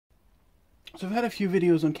So I've had a few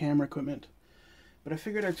videos on camera equipment, but I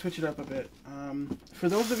figured I'd switch it up a bit. For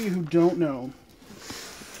those of you who don't know,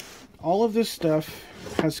 all of this stuff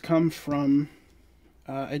has come from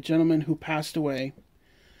a gentleman who passed away,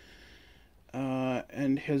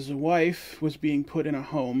 and his wife was being put in a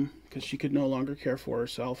home because she could no longer care for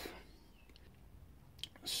herself.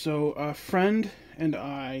 So a friend and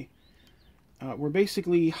I were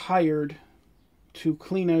basically hired to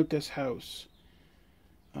clean out this house.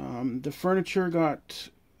 The furniture got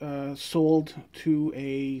sold to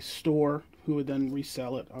a store who would then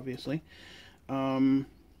resell it, obviously. And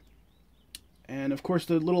of course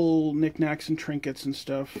the little knickknacks and trinkets and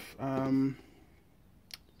stuff,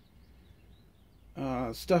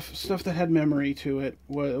 stuff that had memory to it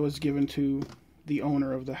was given to the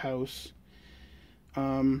owner of the house.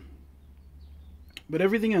 But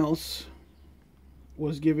everything else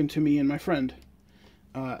was given to me and my friend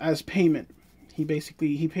as payment. He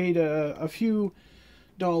paid a few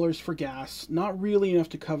dollars for gas, not really enough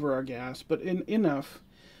to cover our gas, but enough.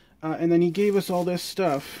 And then he gave us all this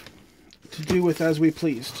stuff to do with as we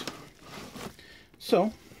pleased.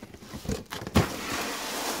 So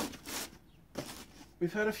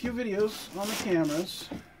we've had a few videos on the cameras,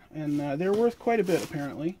 and they're worth quite a bit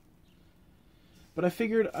apparently. But I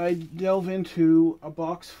figured I'd delve into a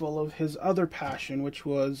box full of his other passion, which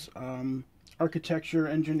was architecture,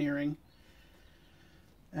 engineering.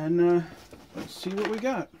 And let's see what we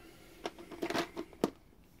got.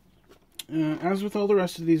 As with all the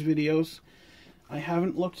rest of these videos, I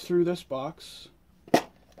haven't looked through this box.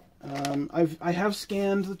 I have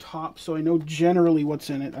scanned the top, so I know generally what's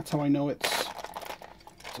in it. That's how I know it's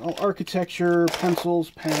all architecture, pencils,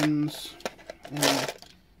 pens, and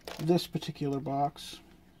this particular box.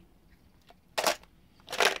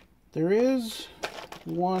 There is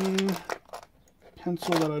one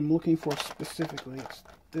pencil that I'm looking for specifically. It's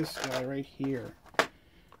this guy right here, I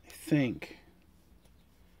think.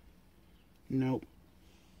 Nope.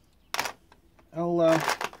 I'll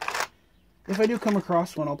if I do come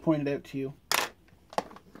across one, I'll point it out to you.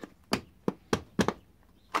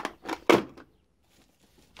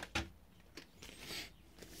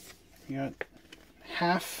 You got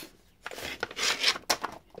half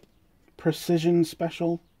precision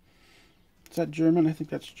special. Is that German? I think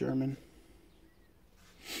that's German.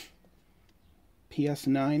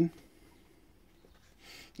 PS9.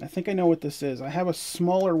 I think I know what this is. I have a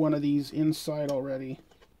smaller one of these inside already.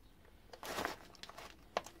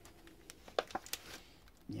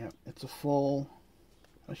 Yep, it's a full,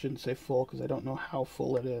 I shouldn't say full because I don't know how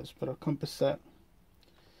full it is, but a compass set.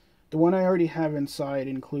 The one I already have inside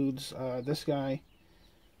includes this guy,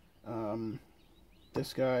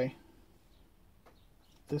 this guy,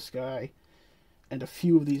 this guy, and a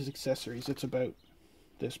few of these accessories. It's about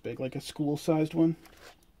this big, like a school-sized one.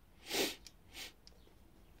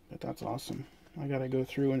 But that's awesome. I gotta go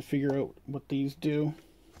through and figure out what these do.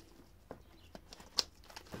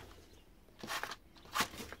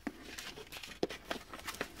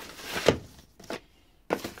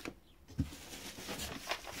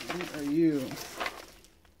 What are you?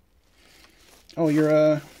 Oh, you're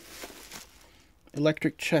a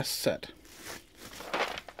electric chess set.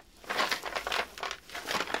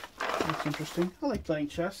 That's interesting. I like playing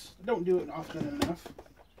chess. I don't do it often enough.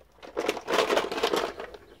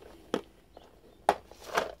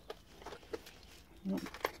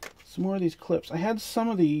 Some more of these clips. I had some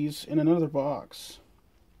of these in another box.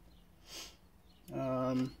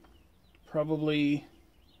 Probably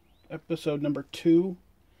episode number 2.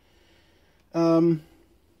 I'm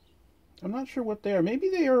not sure what they are. Maybe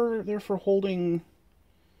they're for holding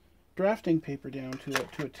drafting paper down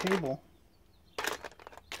to a table.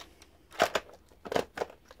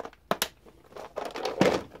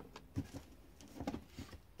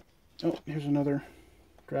 Oh, here's another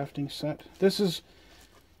drafting set. This is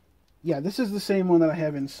the same one that I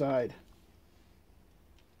have inside.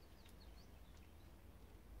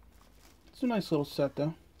 It's a nice little set,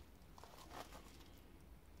 though.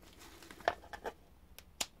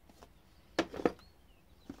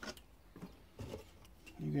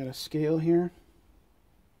 You got a scale here.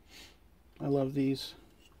 I love these.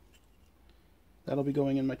 That'll be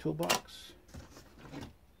going in my toolbox.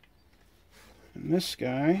 And this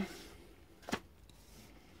guy,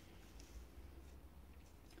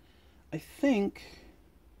 I think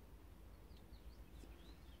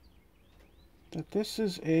that this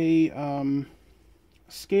is a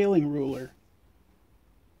scaling ruler.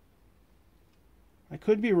 I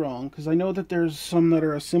could be wrong, because I know that there's some that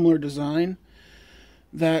are a similar design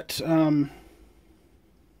that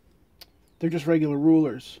they're just regular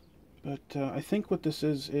rulers. But I think what this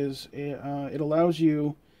is it allows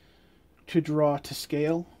you to draw to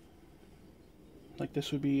scale. Like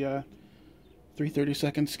this would be a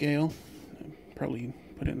 3/32 scale. Probably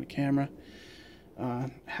put it in the camera.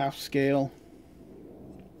 Half scale.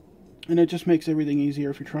 And it just makes everything easier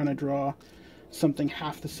if you're trying to draw something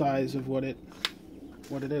half the size of what it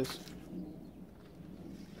is.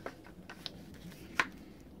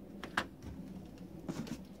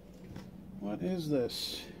 What is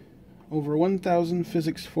this? Over 1,000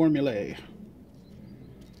 physics formulae.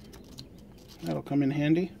 That'll come in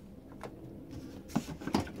handy.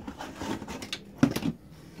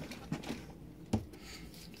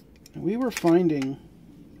 We were finding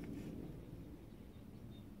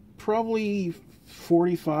probably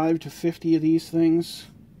 45 to 50 of these things.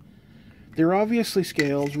 They're obviously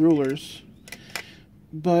scales, rulers,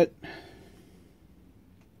 but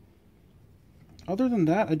other than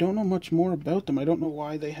that, I don't know much more about them. I don't know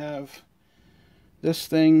why they have this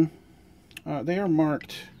thing. They are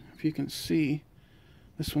marked, if you can see.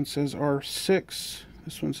 This one says R6.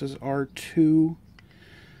 This one says R2.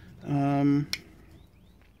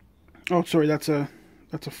 Oh, sorry, that's a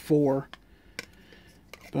 4.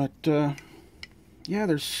 But yeah,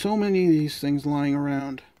 there's so many of these things lying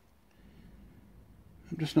around.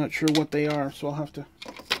 I'm just not sure what they are, so I'll have to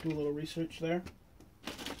do a little research there.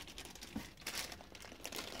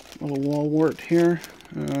 A little wall wart here.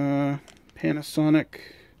 Panasonic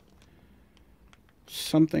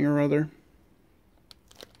something or other.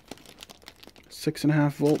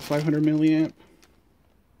 6.5 volt, 500 milliamp.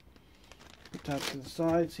 Put that to the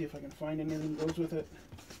side, see if I can find anything that goes with it.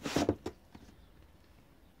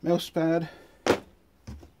 Mouse pad.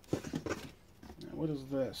 What is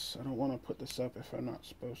this? I don't want to put this up if I'm not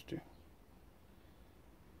supposed to.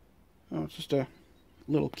 Oh, it's just a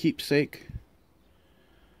little keepsake.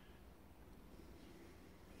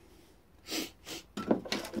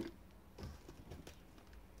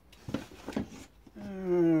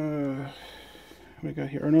 What we got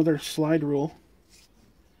here? Another slide rule.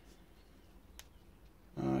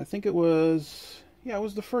 I think it was, yeah, it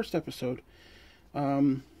was the first episode.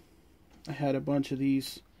 I had a bunch of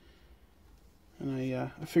these, and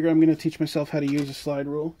I figure I'm going to teach myself how to use a slide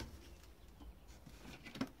rule.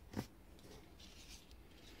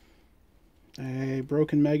 A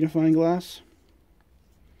broken magnifying glass.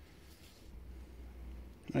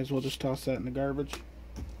 Might as well just toss that in the garbage.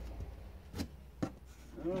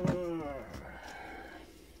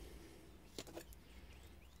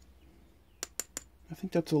 I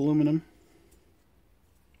think that's aluminum.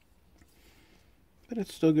 But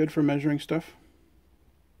it's still good for measuring stuff.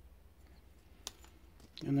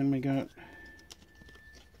 And then we got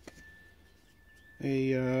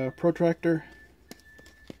a protractor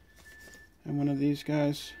and one of these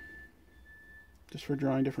guys just for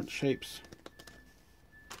drawing different shapes.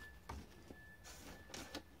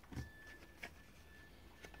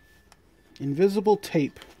 Invisible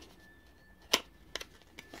tape.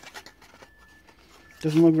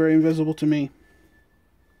 Doesn't look very invisible to me.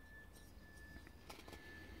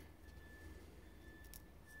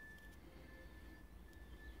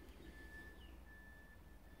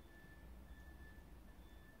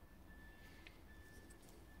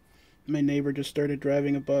 My neighbor just started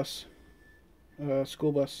driving a bus,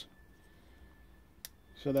 school bus.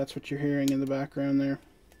 So that's what you're hearing in the background there.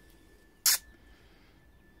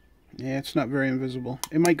 Yeah, it's not very invisible.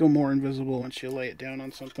 It might go more invisible once you lay it down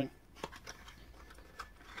on something.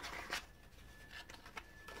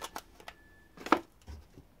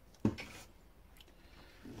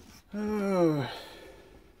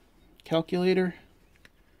 Calculator.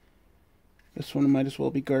 This one might as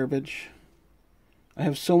well be garbage. I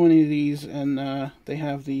have so many of these, and they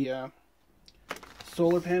have the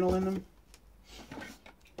solar panel in them.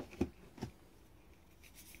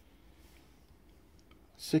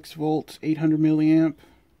 Six volts, 800 milliamp.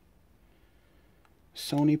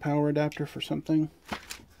 Sony power adapter for something.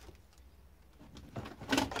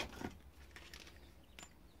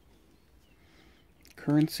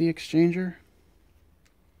 Currency exchanger.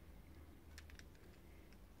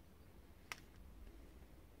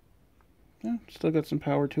 Yeah, still got some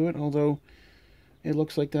power to it, although it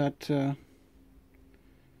looks like that the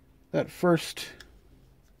first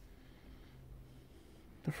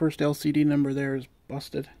LCD number there is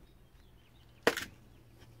busted.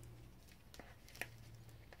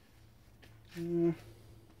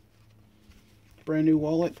 Brand new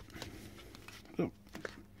wallet. Oh.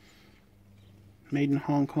 Made in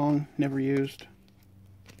Hong Kong, never used.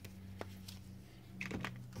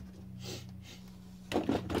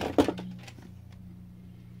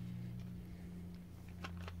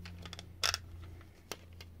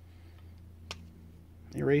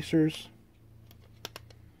 Erasers.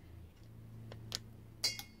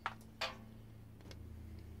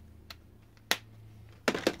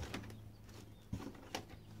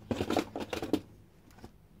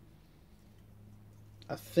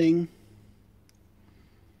 a thing.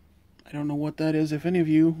 I don't know what that is. If any of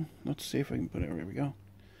you, let's see if I can put it, there we go.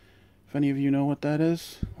 If any of you know what that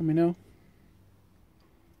is, let me know.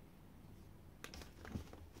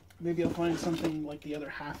 Maybe I'll find something like the other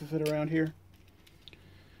half of it around here.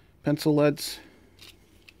 Pencil leads.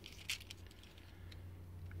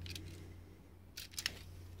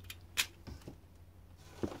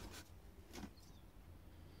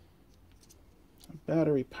 A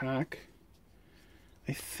battery pack.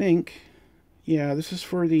 I think, yeah, this is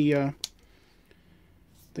for the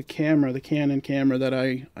camera, the Canon camera that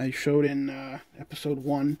I showed in episode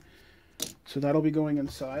 1. So that'll be going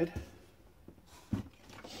inside.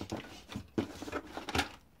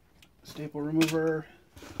 Staple remover.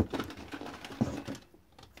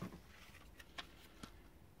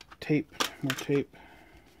 Tape, more tape.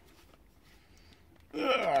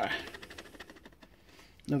 Ugh.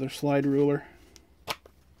 Another slide ruler.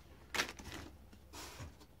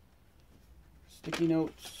 Sticky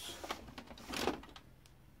notes.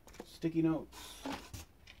 Sticky notes.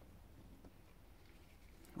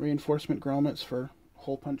 Reinforcement grommets for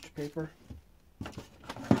hole punched paper.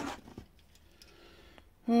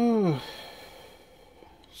 Oh.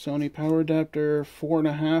 Sony power adapter,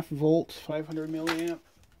 4.5 volts, 500 milliamp.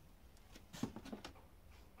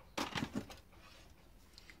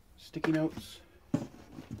 Sticky notes.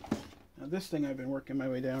 Now this thing I've been working my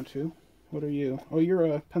way down to. What are you? Oh, you're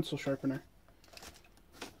a pencil sharpener.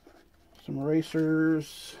 Some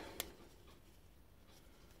erasers.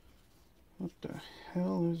 What the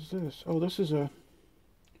hell is this? Oh, this is a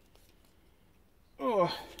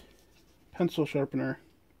pencil sharpener.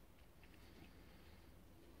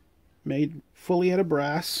 Made fully out of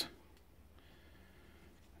brass.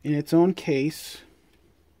 In its own case.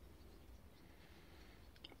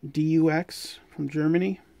 DUX from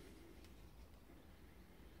Germany.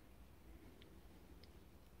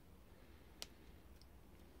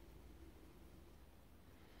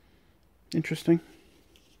 Interesting.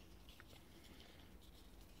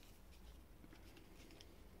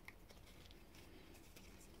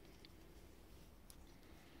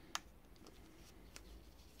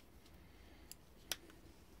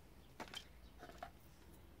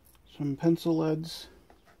 Some pencil leads.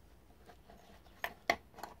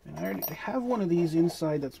 And I already have one of these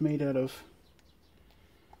inside that's made out of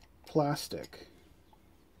plastic.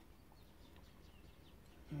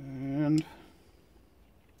 And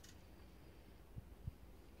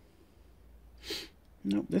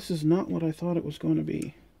nope, this is not what I thought it was going to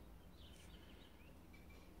be.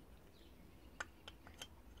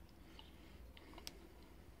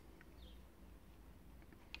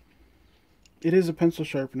 It is a pencil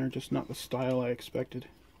sharpener, just not the style I expected.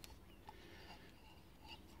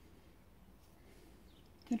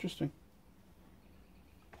 Interesting.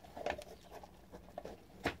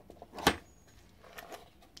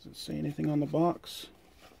 Does it say anything on the box?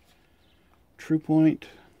 True Point.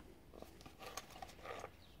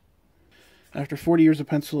 After 40 years of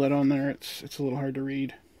pencil lead on there, it's a little hard to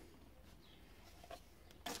read.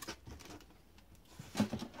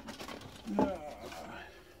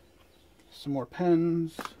 Some more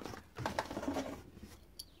pens. I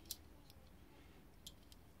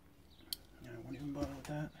won't even bother with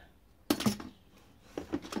that.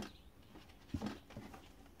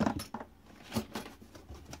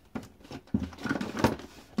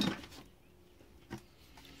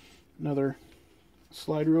 Another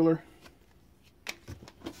slide ruler.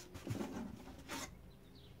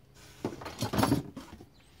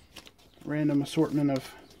 Random assortment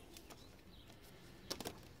of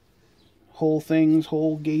hole things,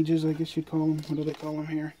 hole gauges, I guess you'd call them. What do they call them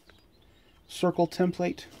here? Circle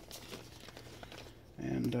template.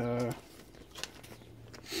 And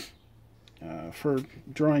for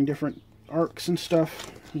drawing different arcs and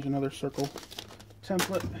stuff, here's another circle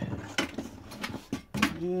template.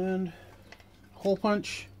 And hole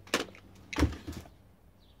punch.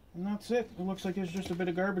 And that's it. It looks like there's just a bit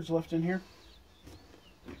of garbage left in here.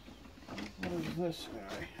 What is this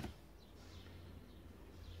guy?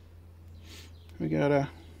 We got a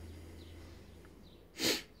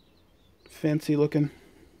fancy looking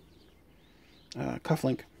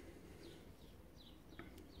cufflink.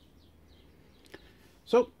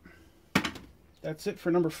 So that's it for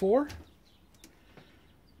number 4.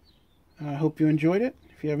 I hope you enjoyed it.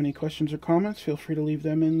 If you have any questions or comments, feel free to leave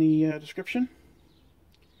them in the description.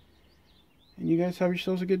 And you guys have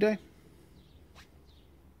yourselves a good day.